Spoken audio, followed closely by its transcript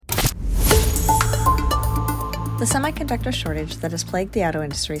The semiconductor shortage that has plagued the auto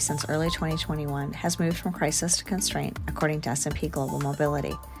industry since early 2021 has moved from crisis to constraint, according to S&P Global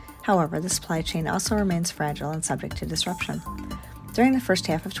Mobility. However, the supply chain also remains fragile and subject to disruption. During the first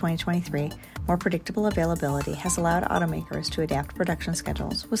half of 2023, more predictable availability has allowed automakers to adapt production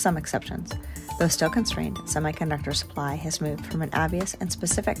schedules, with some exceptions. Though still constrained, semiconductor supply has moved from an obvious and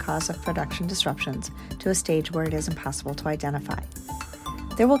specific cause of production disruptions to a stage where it is impossible to identify.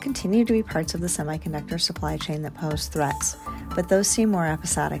 There will continue to be parts of the semiconductor supply chain that pose threats, but those seem more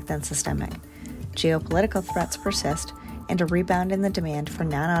episodic than systemic. Geopolitical threats persist, and a rebound in the demand for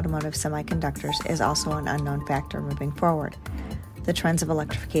non-automotive semiconductors is also an unknown factor moving forward. The trends of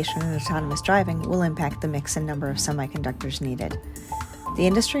electrification and autonomous driving will impact the mix and number of semiconductors needed. The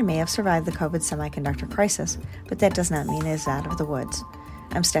industry may have survived the COVID semiconductor crisis, but that does not mean it is out of the woods.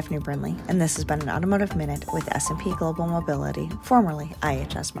 I'm Stephanie Brinley, and this has been an Automotive Minute with S&P Global Mobility, formerly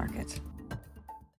IHS Markit.